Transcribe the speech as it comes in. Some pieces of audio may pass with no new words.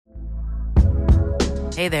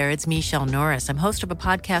Hey there, it's Michelle Norris. I'm host of a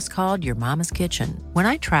podcast called Your Mama's Kitchen. When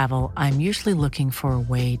I travel, I'm usually looking for a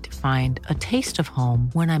way to find a taste of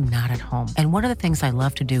home when I'm not at home. And one of the things I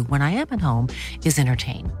love to do when I am at home is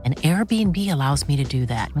entertain. And Airbnb allows me to do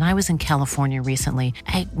that. When I was in California recently,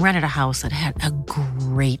 I rented a house that had a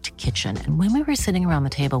great kitchen. And when we were sitting around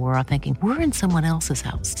the table, we were all thinking, we're in someone else's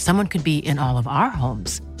house. Someone could be in all of our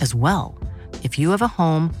homes as well. If you have a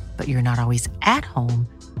home, but you're not always at home,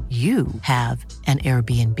 you have an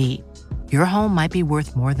Airbnb. Your home might be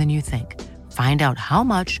worth more than you think. Find out how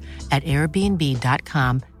much at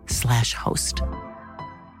airbnb.com/host.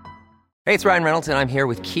 Hey, it's Ryan Reynolds, and I'm here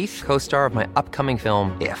with Keith, co-star of my upcoming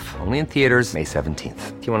film, If, only in theaters May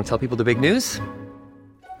 17th. Do you want to tell people the big news?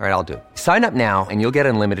 All right, I'll do it. Sign up now and you'll get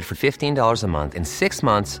unlimited for $15 a month and 6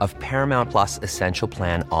 months of Paramount Plus Essential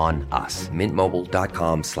Plan on us.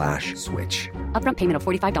 MintMobile.com/switch. Upfront payment of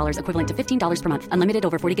 $45 equivalent to $15 per month. Unlimited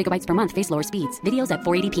over 40 gigabytes per month. Face lower speeds. Videos at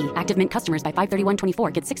 480p. Active Mint customers by 531.24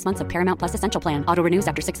 get 6 months of Paramount Plus Essential Plan. Auto renews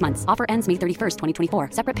after 6 months. Offer ends May 31st, 2024.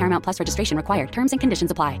 Separate Paramount Plus registration required. Terms and conditions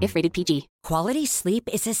apply if rated PG. Quality sleep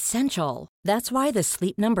is essential. That's why the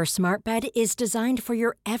Sleep Number Smart Bed is designed for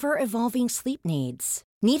your ever-evolving sleep needs.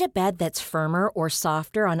 Need a bed that's firmer or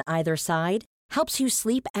softer on either side? Helps you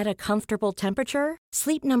sleep at a comfortable temperature?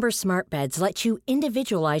 Sleep Number Smart Beds let you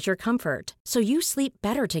individualize your comfort, so you sleep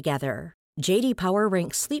better together. J.D. Power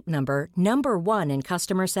ranks Sleep Number number 1 in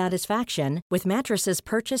customer satisfaction with mattresses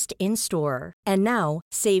purchased in-store. And now,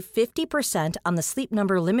 save 50% on the Sleep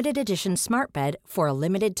Number Limited Edition Smart Bed for a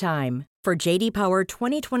limited time. For J.D. Power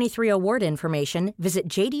 2023 award information, visit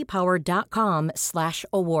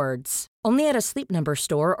jdpower.com/awards. Only at a Sleep Number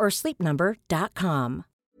store or sleepnumber.com.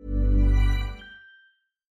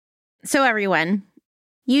 So everyone,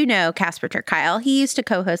 you know Casper ter Kuile. He used to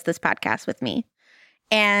co-host this podcast with me.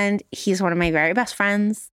 And he's one of my very best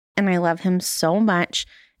friends. And I love him so much.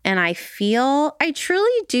 And I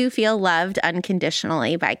truly do feel loved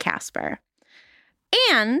unconditionally by Casper.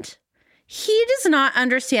 And he does not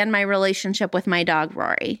understand my relationship with my dog,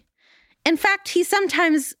 Rory. In fact, he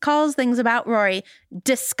sometimes calls things about Rory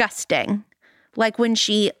disgusting. Like when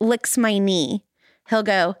she licks my knee, he'll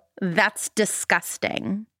go, "That's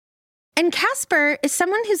disgusting." And Casper is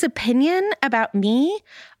someone whose opinion about me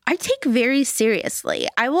I take very seriously.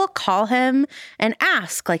 I will call him and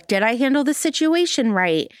ask, like, did I handle the situation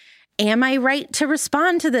right? Am I right to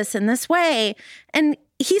respond to this in this way? And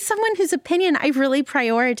he's someone whose opinion I really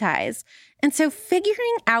prioritize. And so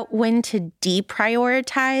figuring out when to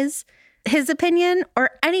deprioritize his opinion or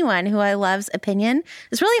anyone who I love's opinion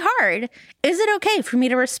is really hard. Is it okay for me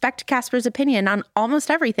to respect Casper's opinion on almost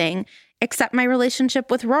everything except my relationship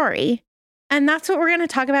with Rory? And that's what we're going to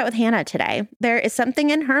talk about with Hannah today. There is something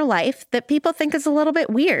in her life that people think is a little bit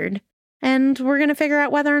weird, and we're going to figure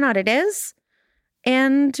out whether or not it is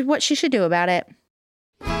and what she should do about it.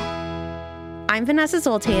 I'm Vanessa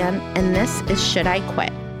Zoltan, and this is Should I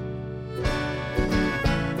Quit?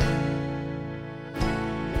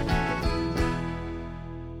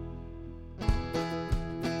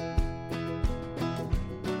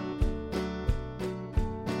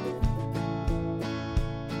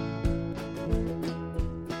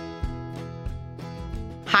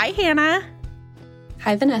 Hi, Hannah.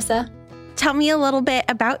 Hi, Vanessa. Tell me a little bit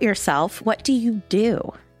about yourself. What do you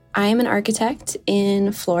do? I am an architect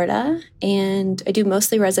in Florida, and I do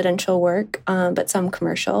mostly residential work, but some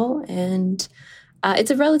commercial. And it's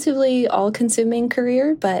a relatively all-consuming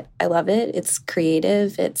career, but I love it. It's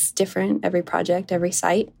creative. It's different every project, every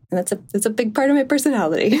site. And that's a big part of my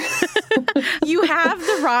personality. You have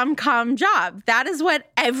the rom-com job. That is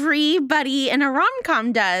what everybody in a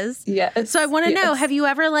rom-com does. Yes. So I want to know, have you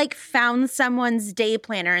ever found someone's day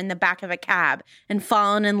planner in the back of a cab and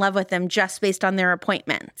fallen in love with them just based on their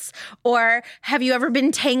appointments? Or have you ever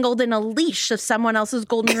been tangled in a leash of someone else's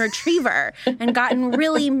golden retriever and gotten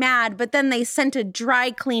really mad, but then they sent a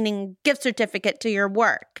dry cleaning gift certificate to your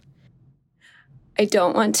work? I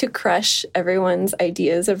don't want to crush everyone's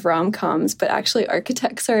ideas of rom-coms, but actually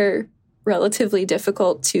architects are relatively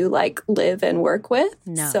difficult to live and work with.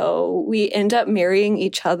 No. So we end up marrying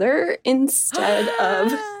each other instead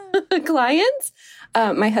of clients.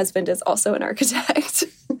 My husband is also an architect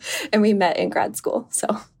and we met in grad school.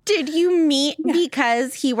 So did you meet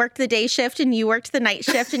because he worked the day shift and you worked the night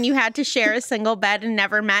shift and you had to share a single bed and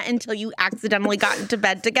never met until you accidentally got into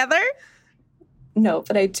bed together? No,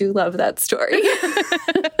 but I do love that story.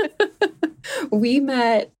 We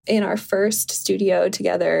met in our first studio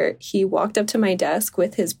together. He walked up to my desk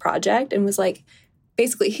with his project and was like,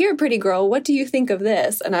 basically, "Here, pretty girl, what do you think of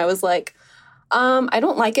this?" And I was like, I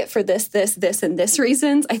don't like it for this, and this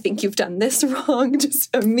reasons. I think you've done this wrong.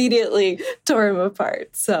 Just immediately tore him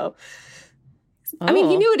apart. So, I mean,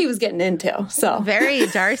 he knew what he was getting into. So very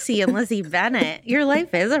Darcy and Lizzie Bennett. Your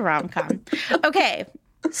life is a rom-com. Okay.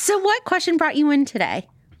 So what question brought you in today?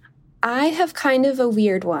 I have kind of a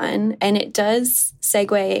weird one, and it does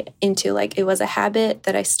segue into like, it was a habit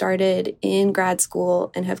that I started in grad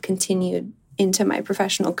school and have continued into my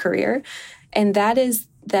professional career. And that is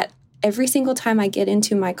that every single time I get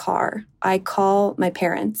into my car, I call my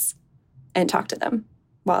parents and talk to them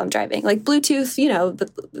while I'm driving. Like Bluetooth, you know,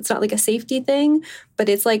 it's not like a safety thing, but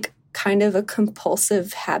it's like kind of a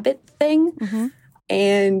compulsive habit thing. Mm-hmm.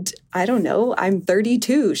 And I don't know, I'm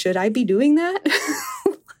 32. Should I be doing that?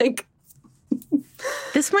 Like,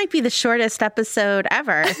 this might be the shortest episode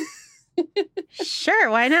ever. Sure,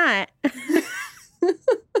 why not?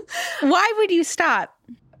 Why would you stop?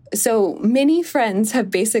 So many friends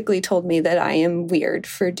have basically told me that I am weird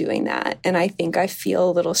for doing that. And I think I feel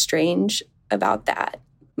a little strange about that.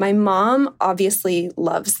 My mom obviously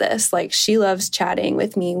loves this. Like, she loves chatting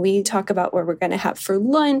with me. We talk about what we're going to have for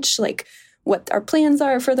lunch, like what our plans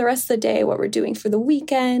are for the rest of the day, what we're doing for the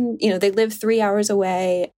weekend. You know, they live 3 hours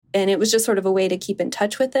away. And it was just sort of a way to keep in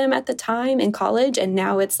touch with them at the time in college. And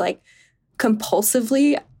now it's like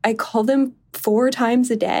compulsively, I call them 4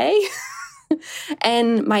 times a day.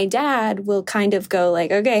 And my dad will kind of go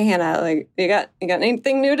like, okay, Hannah, like, you got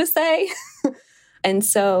anything new to say? And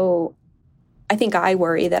so I think I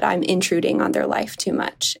worry that I'm intruding on their life too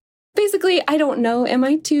much. Basically, I don't know, am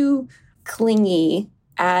I too clingy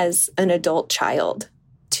as an adult child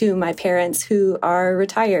to my parents who are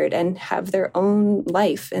retired and have their own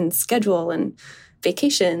life and schedule and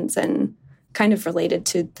vacations and kind of related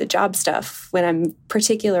to the job stuff? When I'm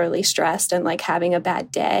particularly stressed and like having a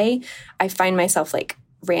bad day, I find myself like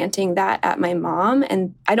ranting that at my mom,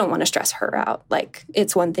 and I don't want to stress her out. Like,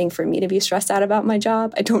 it's one thing for me to be stressed out about my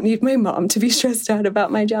job. I don't need my mom to be stressed out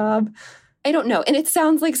about my job. I don't know. And it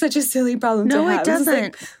sounds like such a silly problem to have. No, it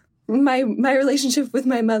doesn't. Like, my relationship with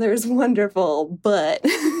my mother is wonderful, but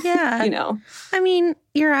yeah, you know. I mean,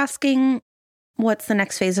 you're asking, what's the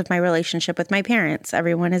next phase of my relationship with my parents?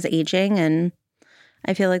 Everyone is aging, and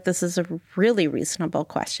I feel like this is a really reasonable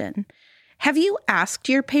question. Have you asked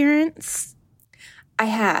your parents? I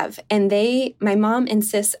have. And my mom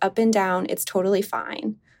insists up and down, it's totally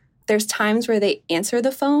fine. There's times where they answer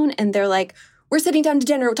the phone and they're like, we're sitting down to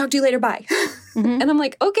dinner. We'll talk to you later. Bye. Mm-hmm. And I'm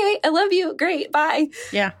like, okay, I love you. Great. Bye.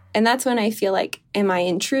 Yeah. And that's when I feel like, am I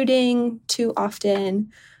intruding too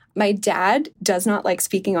often? My dad does not like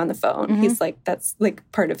speaking on the phone. Mm-hmm. He's like, that's like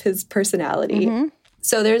part of his personality. Mm-hmm.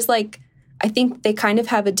 So there's like, I think they kind of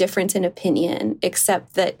have a difference in opinion,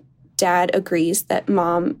 except that dad agrees that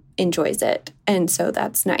mom enjoys it. And so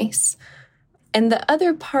that's nice. And the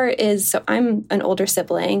other part is, so I'm an older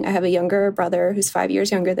sibling. I have a younger brother who's 5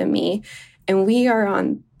 years younger than me. And we are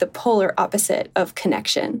on the polar opposite of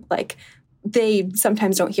connection. Like, they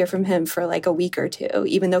sometimes don't hear from him for like a week or two,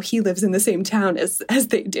 even though he lives in the same town as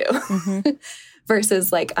they do. Mm-hmm.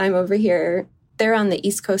 Versus like, I'm over here, they're on the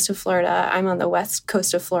east coast of Florida, I'm on the west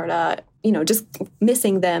coast of Florida, you know, just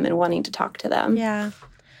missing them and wanting to talk to them. Yeah.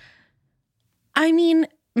 I mean,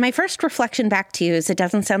 my first reflection back to you is, it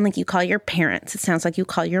doesn't sound like you call your parents. It sounds like you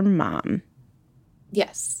call your mom.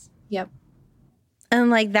 Yes. Yep. And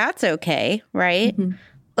like, that's okay, right? Mm-hmm.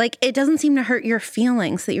 Like, it doesn't seem to hurt your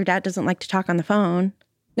feelings that your dad doesn't like to talk on the phone.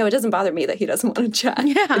 No, it doesn't bother me that he doesn't want to chat.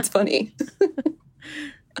 Yeah. It's funny.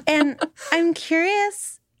 And I'm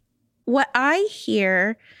curious, what I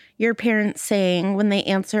hear your parents saying when they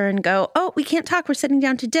answer and go, oh, we can't talk, we're sitting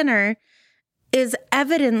down to dinner, is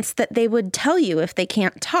evidence that they would tell you if they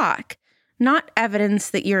can't talk, not evidence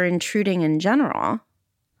that you're intruding in general.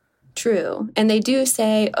 True. And they do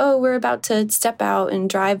say, oh, we're about to step out and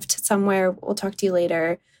drive to somewhere. We'll talk to you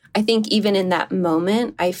later. I think even in that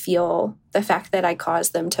moment, I feel the fact that I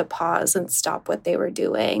caused them to pause and stop what they were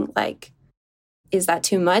doing. Like, is that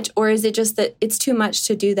too much? Or is it just that it's too much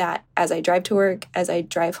to do that as I drive to work, as I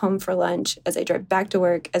drive home for lunch, as I drive back to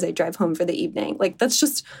work, as I drive home for the evening? Like, that's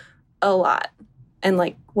just a lot. And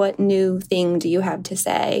like, what new thing do you have to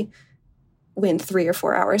say when 3 or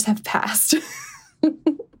 4 hours have passed?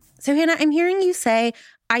 So, Hannah, I'm hearing you say,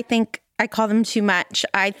 I think I call them too much.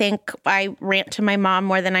 I think I rant to my mom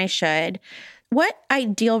more than I should. What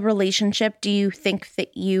ideal relationship do you think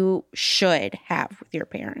that you should have with your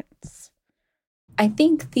parents? I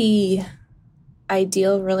think the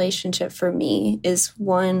ideal relationship for me is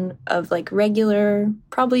one of like regular,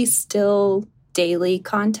 probably still daily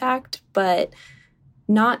contact, but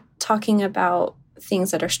not talking about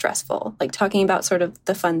things that are stressful, like talking about sort of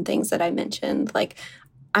the fun things that I mentioned. Like,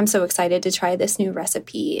 I'm so excited to try this new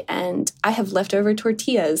recipe, and I have leftover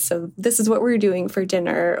tortillas, so this is what we're doing for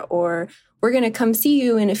dinner, or we're going to come see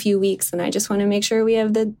you in a few weeks, and I just want to make sure we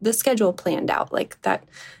have the schedule planned out, like that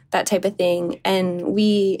type of thing. And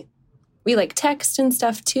we like text and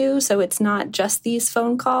stuff too, so it's not just these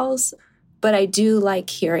phone calls, but I do like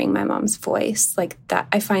hearing my mom's voice like that.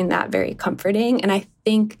 I find that very comforting, and I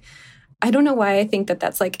don't know why I think that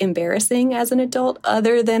that's like embarrassing as an adult,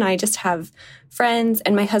 other than I just have friends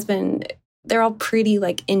and my husband, they're all pretty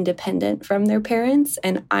like independent from their parents.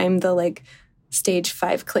 And I'm the like stage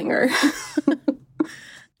 5 clinger.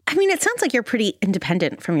 I mean, it sounds like you're pretty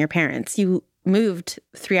independent from your parents. You moved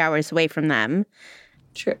 3 hours away from them.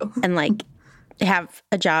 True. And like have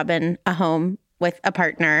a job and a home with a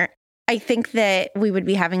partner. I think that we would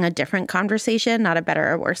be having a different conversation, not a better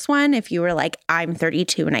or worse one, if you were like, I'm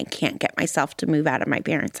 32 and I can't get myself to move out of my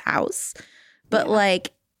parents' house. But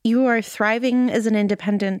like, you are thriving as an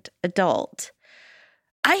independent adult.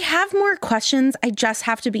 I have more questions. I just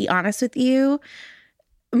have to be honest with you.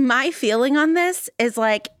 My feeling on this is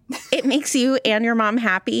like, it makes you and your mom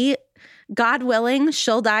happy. God willing,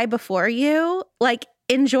 she'll die before you. Like,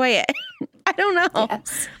 enjoy it. I don't know.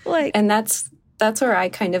 Yes. Like, and that's where I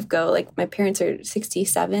kind of go. Like, my parents are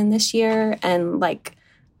 67 this year, and like,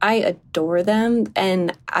 I adore them,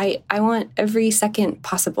 and I want every second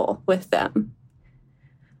possible with them.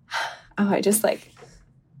 Oh, I just thought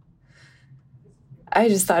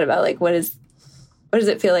about like, what does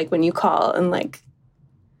it feel like when you call and like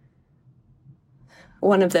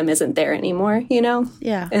one of them isn't there anymore, you know?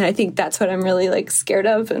 Yeah. And I think that's what I'm really like scared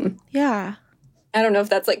of. And yeah. I don't know if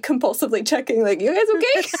that's like compulsively checking, like, you guys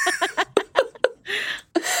okay?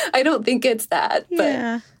 I don't think it's that,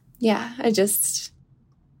 but yeah,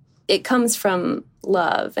 it comes from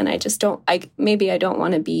love, and I don't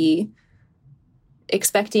want to be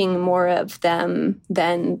expecting more of them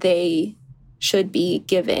than they should be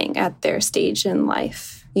giving at their stage in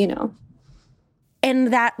life, you know?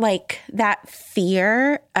 And that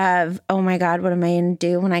fear of, oh my God, what am I going to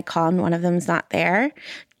do when I call and one of them's not there?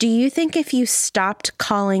 Do you think if you stopped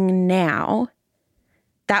calling now,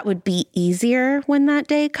 that would be easier when that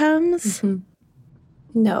day comes? Mm-hmm.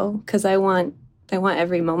 No, because I want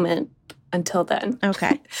every moment until then.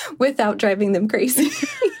 Okay. Without driving them crazy.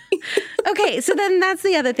 Okay, so then that's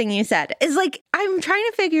the other thing you said, is like, I'm trying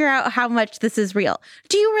to figure out how much this is real.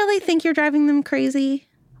 Do you really think you're driving them crazy?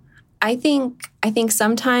 I think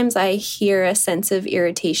sometimes I hear a sense of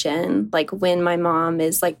irritation, like when my mom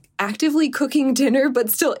is like actively cooking dinner but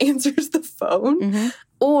still answers the phone. Mm-hmm.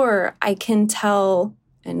 Or I can tell,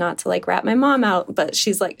 and not to like rat my mom out, but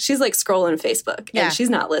she's like scrolling Facebook and she's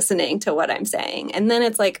not listening to what I'm saying. And then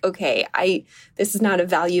it's like, okay, this is not a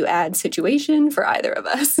value add situation for either of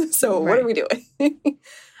us. So What are we doing?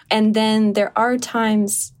 And then there are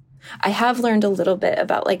times I have learned a little bit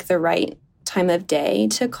about like the right time of day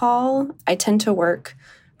to call. I tend to work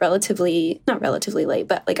not relatively late,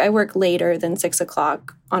 but like I work later than 6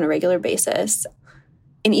 o'clock on a regular basis.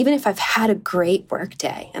 And even if I've had a great work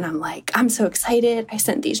day and I'm like, I'm so excited, I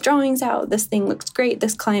sent these drawings out, this thing looks great,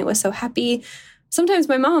 this client was so happy, sometimes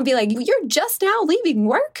my mom will be like, you're just now leaving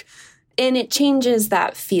work? And it changes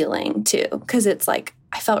that feeling too, because it's like,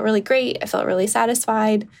 I felt really great, I felt really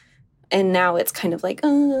satisfied, and now it's kind of like,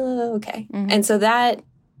 oh, okay. Mm-hmm. And so that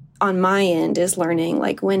on my end is learning,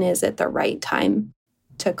 like, when is it the right time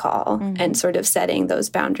to call, and sort of setting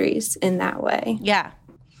those boundaries in that way. Yeah.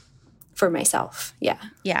 For myself. Yeah.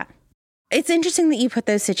 Yeah. It's interesting that you put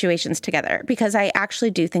those situations together, because I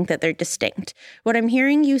actually do think that they're distinct. What I'm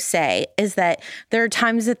hearing you say is that there are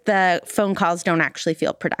times that the phone calls don't actually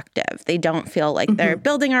feel productive. They don't feel like they're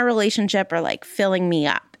building our relationship or like filling me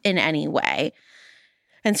up in any way.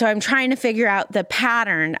 And so I'm trying to figure out the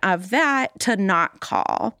pattern of that to not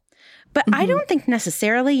call. But I don't think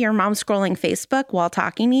necessarily your mom scrolling Facebook while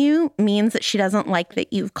talking to you means that she doesn't like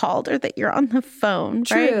that you've called or that you're on the phone,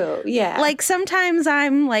 right? True, yeah. Like sometimes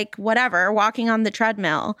I'm like, whatever, walking on the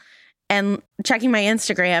treadmill and checking my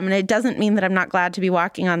Instagram, and it doesn't mean that I'm not glad to be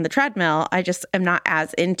walking on the treadmill. I just am not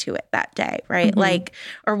as into it that day, right? Like,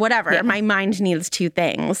 or whatever. Yeah. My mind needs two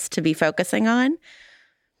things to be focusing on.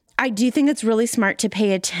 I do think it's really smart to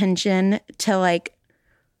pay attention to like,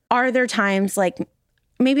 are there times like,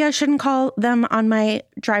 maybe I shouldn't call them on my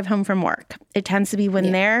drive home from work. It tends to be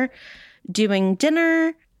when they're doing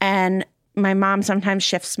dinner, and my mom sometimes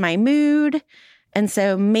shifts my mood. And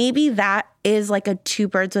so maybe that is like a 2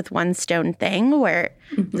 birds with 1 stone thing, where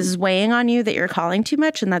this is weighing on you that you're calling too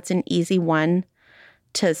much, and that's an easy one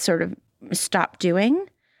to sort of stop doing.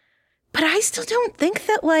 But I still don't think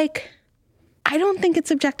that I don't think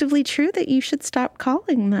it's objectively true that you should stop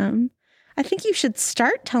calling them. I think you should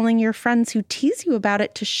start telling your friends who tease you about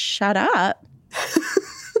it to shut up.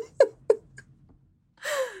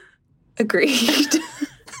 Agreed.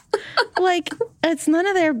 Like, it's none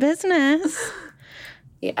of their business.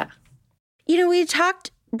 Yeah. You know, we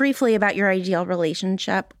talked briefly about your ideal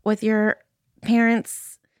relationship with your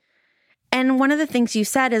parents. And one of the things you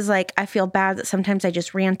said is like, I feel bad that sometimes I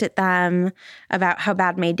just rant at them about how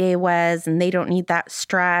bad my day was and they don't need that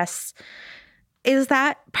stress. Is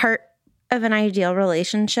that part of an ideal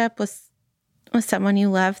relationship with someone you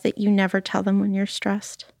love, that you never tell them when you're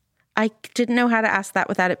stressed? I didn't know how to ask that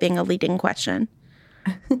without it being a leading question.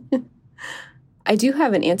 I do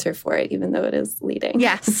have an answer for it, even though it is leading.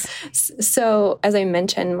 Yes. So as I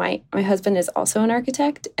mentioned, my husband is also an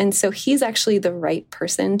architect. And so he's actually the right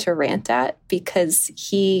person to rant at because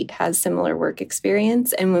he has similar work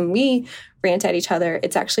experience. And when we rant at each other,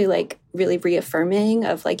 it's actually like really reaffirming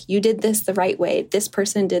of like, you did this the right way. This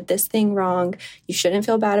person did this thing wrong. You shouldn't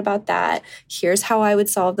feel bad about that. Here's how I would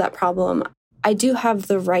solve that problem. I do have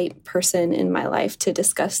the right person in my life to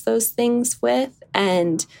discuss those things with.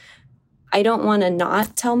 And I don't want to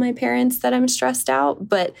not tell my parents that I'm stressed out,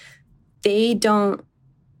 but they don't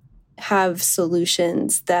have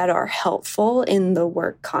solutions that are helpful in the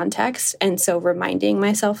work context. And so reminding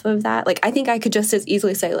myself of that, like, I think I could just as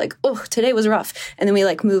easily say like, oh, today was rough. And then we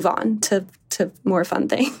like move on to more fun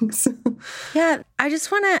things. Yeah. I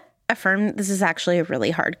just want to affirm this is actually a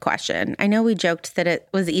really hard question. I know we joked that it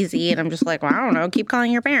was easy and I'm just like, well, I don't know, keep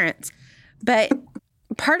calling your parents. But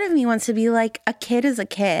part of me wants to be like, a kid is a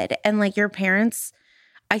kid. And like your parents,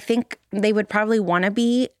 I think they would probably want to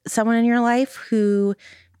be someone in your life who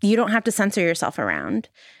you don't have to censor yourself around.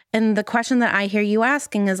 And the question that I hear you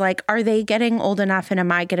asking is like, are they getting old enough and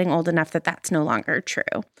am I getting old enough that that's no longer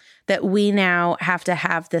true? That we now have to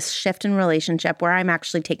have this shift in relationship where I'm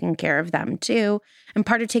actually taking care of them too. And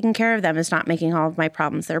part of taking care of them is not making all of my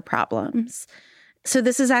problems their problems. So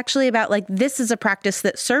this is actually about like, this is a practice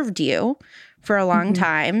that served you for a long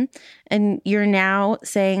time. And you're now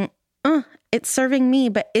saying, it's serving me,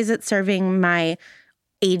 but is it serving my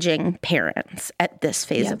aging parents at this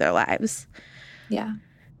phase of their lives? Yeah.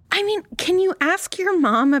 I mean, can you ask your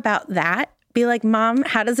mom about that? Be like, Mom,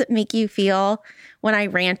 how does it make you feel when I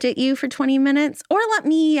rant at you for 20 minutes? Or let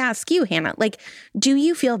me ask you, Hannah, like, do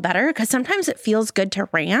you feel better? Because sometimes it feels good to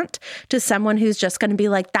rant to someone who's just going to be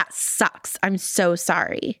like, that sucks. I'm so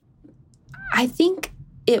sorry. I think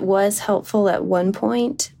it was helpful at one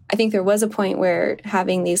point. I think there was a point where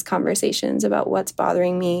having these conversations about what's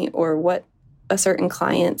bothering me or what a certain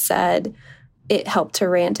client said, it helped to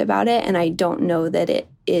rant about it. And I don't know that it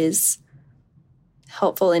is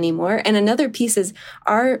helpful anymore. And another piece is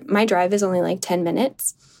my drive is only like 10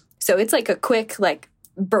 minutes. So it's like a quick like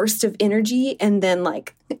burst of energy and then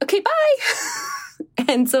like, okay, bye.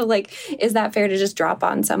 And so like, is that fair to just drop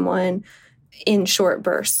on someone in short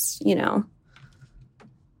bursts, you know?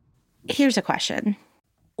 Here's a question.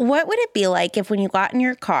 What would it be like if when you got in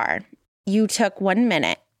your car, you took 1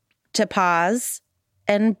 minute to pause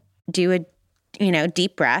and do a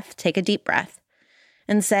deep breath, take a deep breath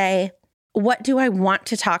and say, what do I want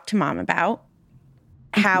to talk to Mom about?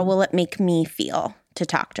 How will it make me feel to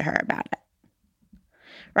talk to her about it?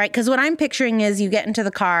 Right? Because what I'm picturing is you get into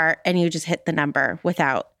the car and you just hit the number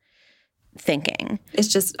without thinking. It's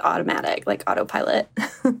just automatic, like autopilot.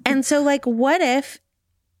 And so like, what if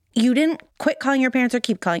you didn't quit calling your parents or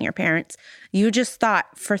keep calling your parents? You just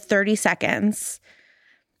thought for 30 seconds,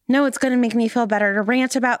 no, it's going to make me feel better to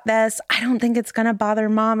rant about this. I don't think it's going to bother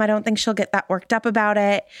Mom. I don't think she'll get that worked up about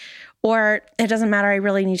it. Or it doesn't matter, I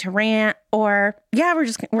really need to rant. Or yeah,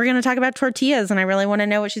 we're going to talk about tortillas and I really want to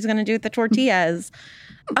know what she's going to do with the tortillas.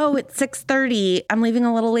 Oh, it's 6:30. I'm leaving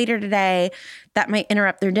a little later today. That might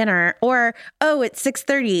interrupt their dinner. Or, oh, it's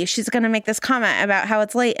 6:30. She's going to make this comment about how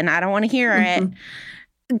it's late and I don't want to hear it.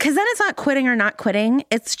 Because then it's not quitting or not quitting.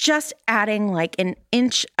 It's just adding like an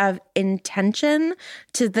inch of intention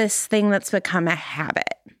to this thing that's become a habit.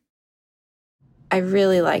 I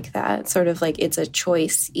really like that. Sort of like it's a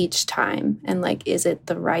choice each time. And like, is it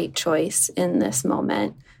the right choice in this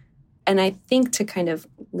moment? And I think to kind of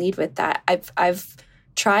lead with that, I've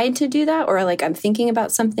tried to do that, or like I'm thinking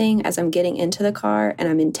about something as I'm getting into the car and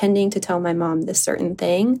I'm intending to tell my mom this certain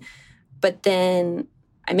thing. But then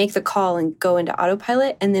I make the call and go into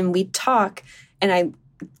autopilot and then we talk and I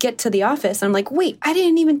get to the office and I'm like, wait, I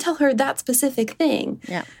didn't even tell her that specific thing.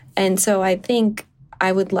 Yeah. And so I think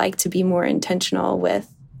I would like to be more intentional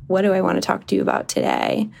with what do I want to talk to you about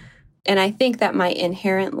today? And I think that might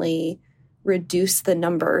inherently reduce the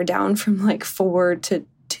number down from like 4 to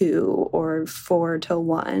 2 or 4 to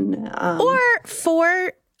 1. Or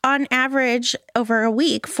 4 on average over a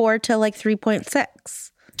week, 4 to like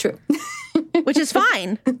 3.6. True. Which is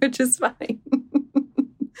fine. Which is fine.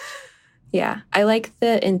 Yeah. I like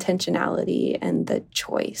the intentionality and the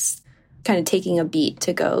choice, kind of taking a beat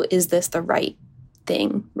to go, is this the right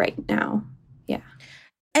thing right now? Yeah.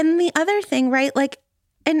 And the other thing, right? Like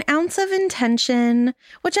an ounce of intention,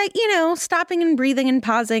 which stopping and breathing and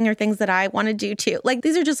pausing are things that I want to do too. Like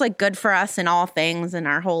these are just like good for us in all things in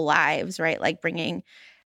our whole lives, right? Like bringing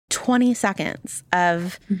 20 seconds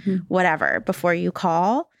of whatever before you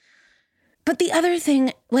call. But the other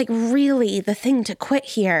thing, like really the thing to quit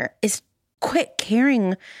here is quit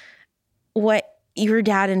caring what your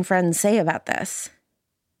dad and friends say about this.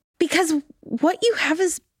 Because what you have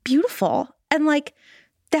is beautiful and like,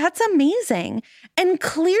 that's amazing. And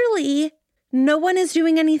clearly, no one is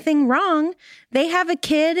doing anything wrong. They have a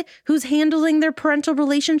kid who's handling their parental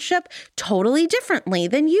relationship totally differently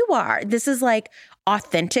than you are. This is like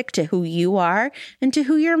authentic to who you are and to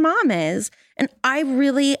who your mom is. And I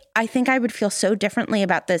think I would feel so differently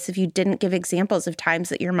about this if you didn't give examples of times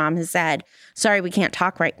that your mom has said, sorry, we can't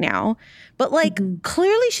talk right now. But like,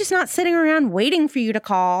 clearly she's not sitting around waiting for you to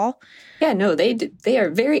call. Yeah, no, they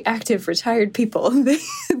are very active, retired people.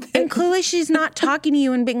 And clearly she's not talking to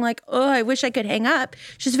you and being like, oh, I wish I could hang up.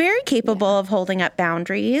 She's very capable of holding up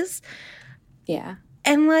boundaries. Yeah.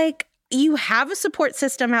 And like, you have a support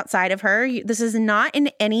system outside of her. This is not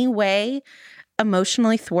in any way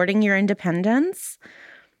emotionally thwarting your independence.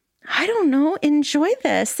 I don't know. Enjoy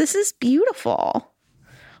this. This is beautiful.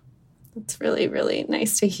 It's really, really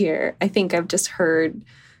nice to hear. I think I've just heard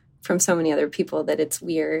from so many other people that it's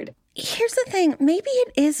weird. Here's the thing. Maybe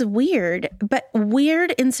it is weird, but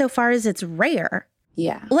weird insofar as it's rare.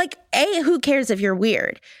 Yeah. Like, who cares if you're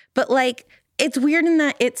weird? But like, it's weird in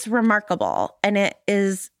that it's remarkable and it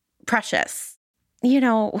is precious.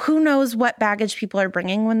 Who knows what baggage people are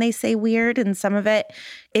bringing when they say weird, and some of it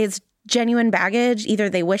is genuine baggage. Either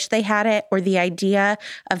they wish they had it, or the idea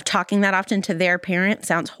of talking that often to their parent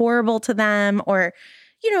sounds horrible to them, or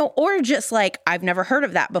just like, I've never heard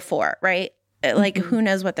of that before, right? Like, who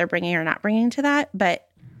knows what they're bringing or not bringing to that, but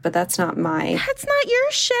that's not that's not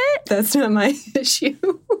your shit. That's not my issue.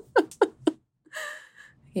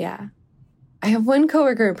 Yeah. I have one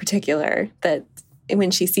coworker in particular that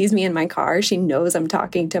when she sees me in my car, she knows I'm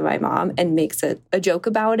talking to my mom and makes a joke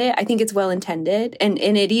about it. I think it's well-intended. And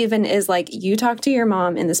it even is like, you talk to your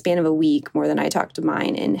mom in the span of a week more than I talk to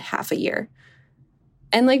mine in half a year.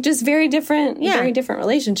 And like just very different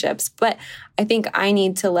relationships. But I think I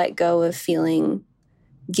need to let go of feeling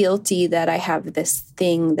guilty that I have this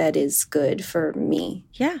thing that is good for me.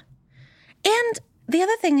 Yeah. And the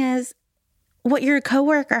other thing is, what your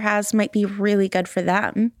coworker has might be really good for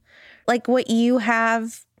them. Like what you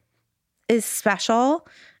have is special.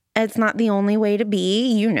 It's not the only way to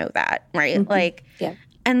be. You know that, right? Mm-hmm. Like, yeah.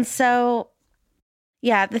 And so,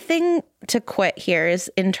 yeah, the thing to quit here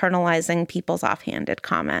is internalizing people's offhanded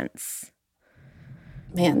comments.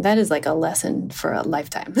 Man, that is like a lesson for a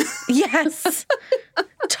lifetime. Yes,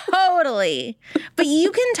 totally. But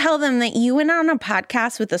you can tell them that you went on a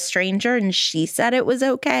podcast with a stranger and she said it was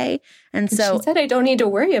okay. And so she said, I don't need to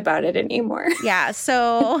worry about it anymore. Yeah,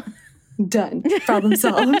 so done. Problem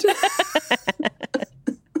solved.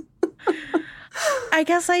 I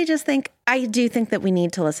guess I do think that we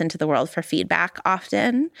need to listen to the world for feedback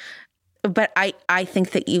often. But I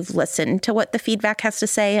think that you've listened to what the feedback has to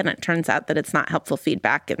say, and it turns out that it's not helpful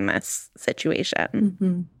feedback in this situation.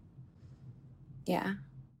 Mm-hmm. Yeah.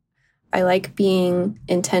 I like being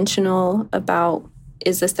intentional about,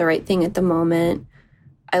 is this the right thing at the moment?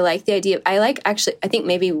 I like the idea. I think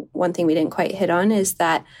maybe one thing we didn't quite hit on is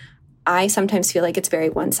that I sometimes feel like it's very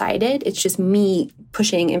one-sided. It's just me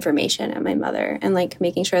pushing information at my mother and like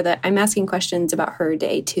making sure that I'm asking questions about her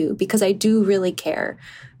day too, because I do really care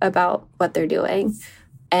about what they're doing.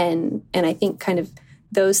 And I think kind of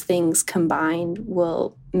those things combined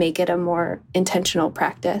will make it a more intentional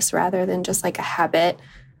practice rather than just like a habit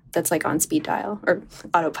that's like on speed dial or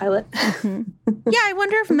autopilot. Mm-hmm. Yeah, I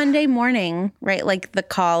wonder if Monday morning, right, like the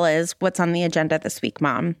call is, what's on the agenda this week,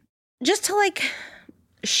 Mom? Just to like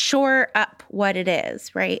shore up what it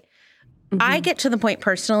is, right? Mm-hmm. I get to the point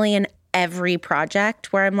personally in every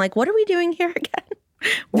project where I'm like, what are we doing here again?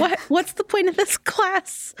 What's the point of this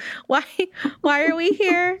class? Why are we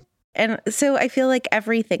here? And so I feel like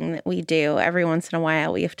everything that we do, every once in a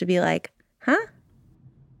while, we have to be like, huh?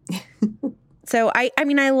 So I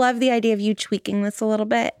mean, I love the idea of you tweaking this a little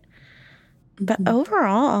bit. But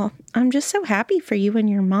overall, I'm just so happy for you and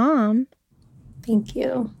your mom. Thank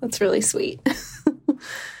you. That's really sweet.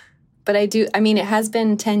 But it has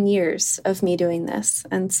been 10 years of me doing this.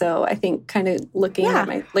 And so I think kind of looking at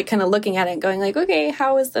it and going like, okay,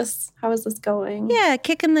 how is this going? Yeah.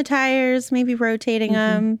 Kicking the tires, maybe rotating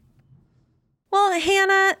them. Well,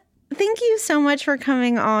 Hannah, thank you so much for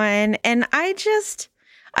coming on. And I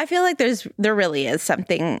feel like there really is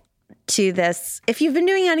something to this. If you've been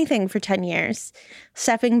doing anything for 10 years,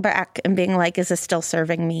 stepping back and being like, is this still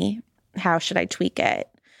serving me? How should I tweak it?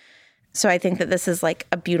 So I think that this is like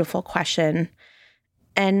a beautiful question.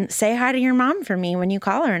 And say hi to your mom for me when you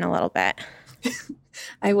call her in a little bit.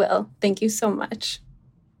 I will. Thank you so much.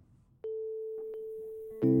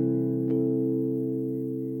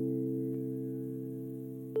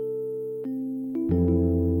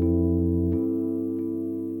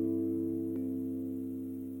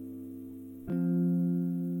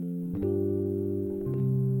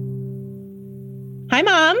 Hi,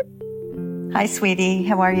 Mom. Hi, sweetie.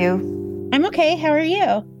 How are you? I'm okay. How are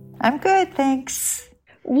you? I'm good, thanks.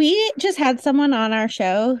 We just had someone on our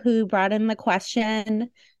show who brought in the question,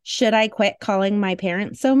 should I quit calling my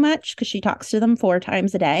parents so much? Because she talks to them 4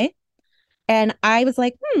 times a day. And I was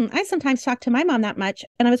like, I sometimes talk to my mom that much.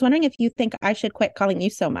 And I was wondering if you think I should quit calling you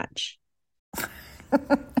so much.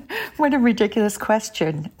 What a ridiculous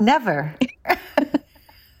question. Never.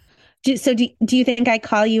 Do you think I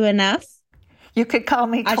call you enough? You could call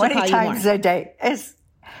me 20 times a day,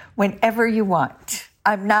 whenever you want.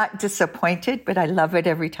 I'm not disappointed, but I love it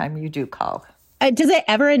every time you do call. Does it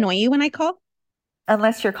ever annoy you when I call?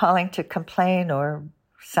 Unless you're calling to complain or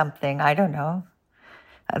something. I don't know.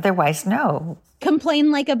 Otherwise, no.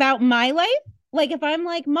 Complain like about my life? Like if I'm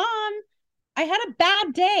like, Mom, I had a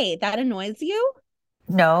bad day. That annoys you?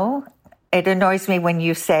 No. It annoys me when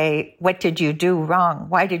you say, what did you do wrong?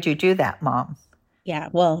 Why did you do that, Mom? Yeah,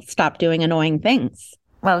 well, stop doing annoying things.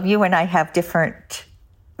 Well, you and I have different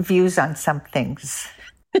views on some things.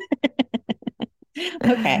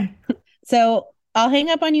 Okay. So I'll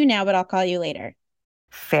hang up on you now, but I'll call you later.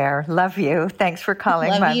 Fair. Love you. Thanks for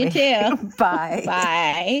calling. Love you too. Bye.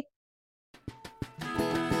 Bye.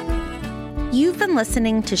 You've been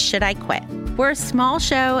listening to Should I Quit? We're a small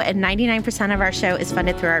show and 99% of our show is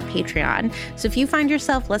funded through our Patreon. So if you find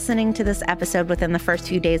yourself listening to this episode within the first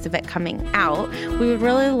few days of it coming out, we would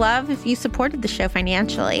really love if you supported the show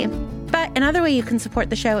financially. But another way you can support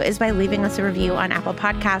the show is by leaving us a review on Apple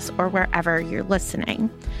Podcasts or wherever you're listening.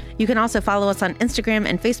 You can also follow us on Instagram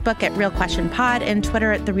and Facebook at Real Question Pod and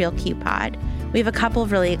Twitter at The Real Q Pod. We have a couple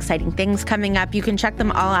of really exciting things coming up. You can check them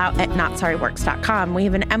all out at NotSorryWorks.com. We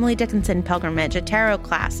have an Emily Dickinson pilgrimage, a tarot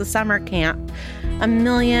class, a summer camp, a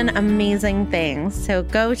million amazing things. So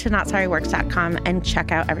go to NotSorryWorks.com and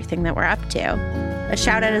check out everything that we're up to. A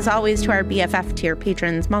shout out as always to our BFF tier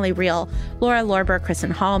patrons, Molly Reel, Laura Lorber,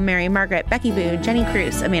 Kristen Hall, Mary Margaret, Becky Boone, Jenny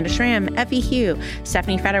Cruz, Amanda Schramm, Effie Hugh,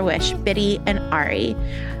 Stephanie Federwish, Biddy, and Ari.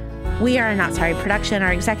 We are a Not Sorry production.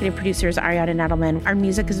 Our executive producer is Ariana Nettleman. Our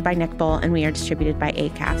music is by Nick Bull, and we are distributed by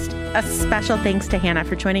Acast. A special thanks to Hannah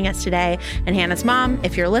for joining us today. And Hannah's mom,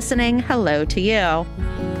 if you're listening, hello to you.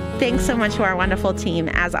 Thanks so much to our wonderful team,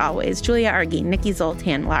 as always. Julia Argy, Nikki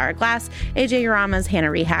Zoltan, Lara Glass, AJ Uramas, Hannah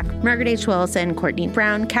Rehack, Margaret H. Willison, Courtney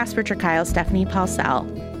Brown, Casper Trikyle, Stephanie Paulsell,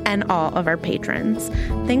 and all of our patrons.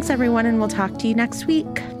 Thanks, everyone, and we'll talk to you next week.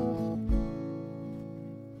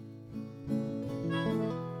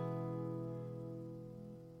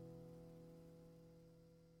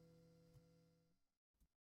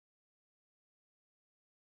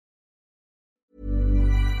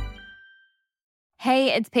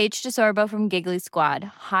 Hey, it's Paige DeSorbo from Giggly Squad.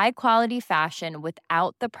 High quality fashion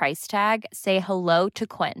without the price tag. Say hello to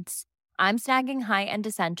Quince. I'm snagging high-end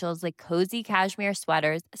essentials like cozy cashmere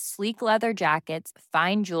sweaters, sleek leather jackets,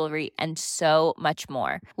 fine jewelry, and so much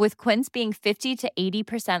more. With Quince being 50 to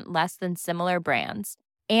 80% less than similar brands.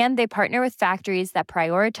 And they partner with factories that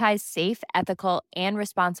prioritize safe, ethical, and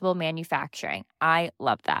responsible manufacturing. I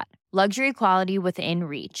love that. Luxury quality within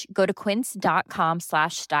reach. Go to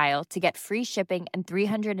quince.com/style to get free shipping and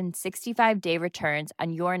 365-day returns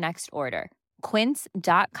on your next order.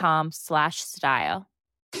 Quince.com/style.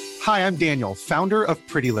 Hi, I'm Daniel, founder of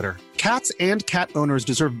Pretty Litter. Cats and cat owners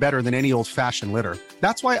deserve better than any old-fashioned litter.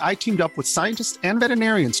 That's why I teamed up with scientists and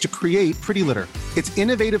veterinarians to create Pretty Litter. Its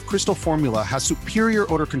innovative crystal formula has superior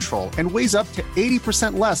odor control and weighs up to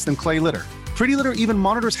 80% less than clay litter. Pretty Litter even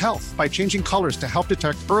monitors health by changing colors to help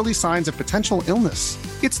detect early signs of potential illness.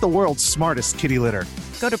 It's the world's smartest kitty litter.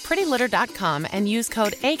 Go to prettylitter.com and use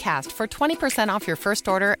code ACAST for 20% off your first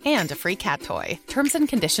order and a free cat toy. Terms and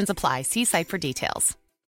conditions apply. See site for details.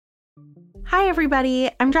 Hi, everybody.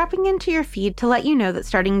 I'm dropping into your feed to let you know that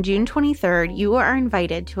starting June 23rd, you are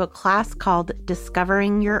invited to a class called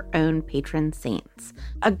Discovering Your Own Patron Saints,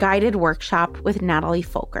 a guided workshop with Natalie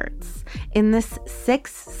Folkerts. In this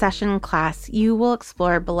 6-session class, you will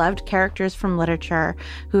explore beloved characters from literature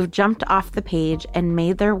who've jumped off the page and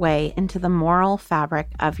made their way into the moral fabric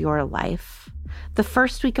of your life. The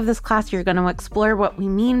first week of this class, you're going to explore what we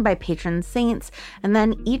mean by patron saints, and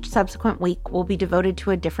then each subsequent week will be devoted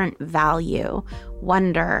to a different value: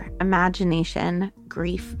 wonder, imagination,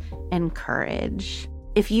 grief, and courage.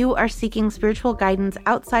 If you are seeking spiritual guidance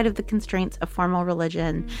outside of the constraints of formal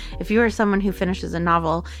religion, if you are someone who finishes a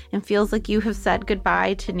novel and feels like you have said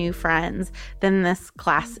goodbye to new friends, then this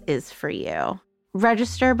class is for you.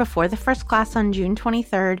 Register before the first class on June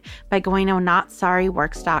 23rd by going to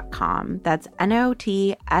notsorryworks.com. That's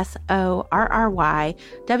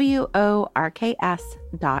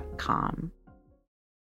NOTSORRYWORKS.com.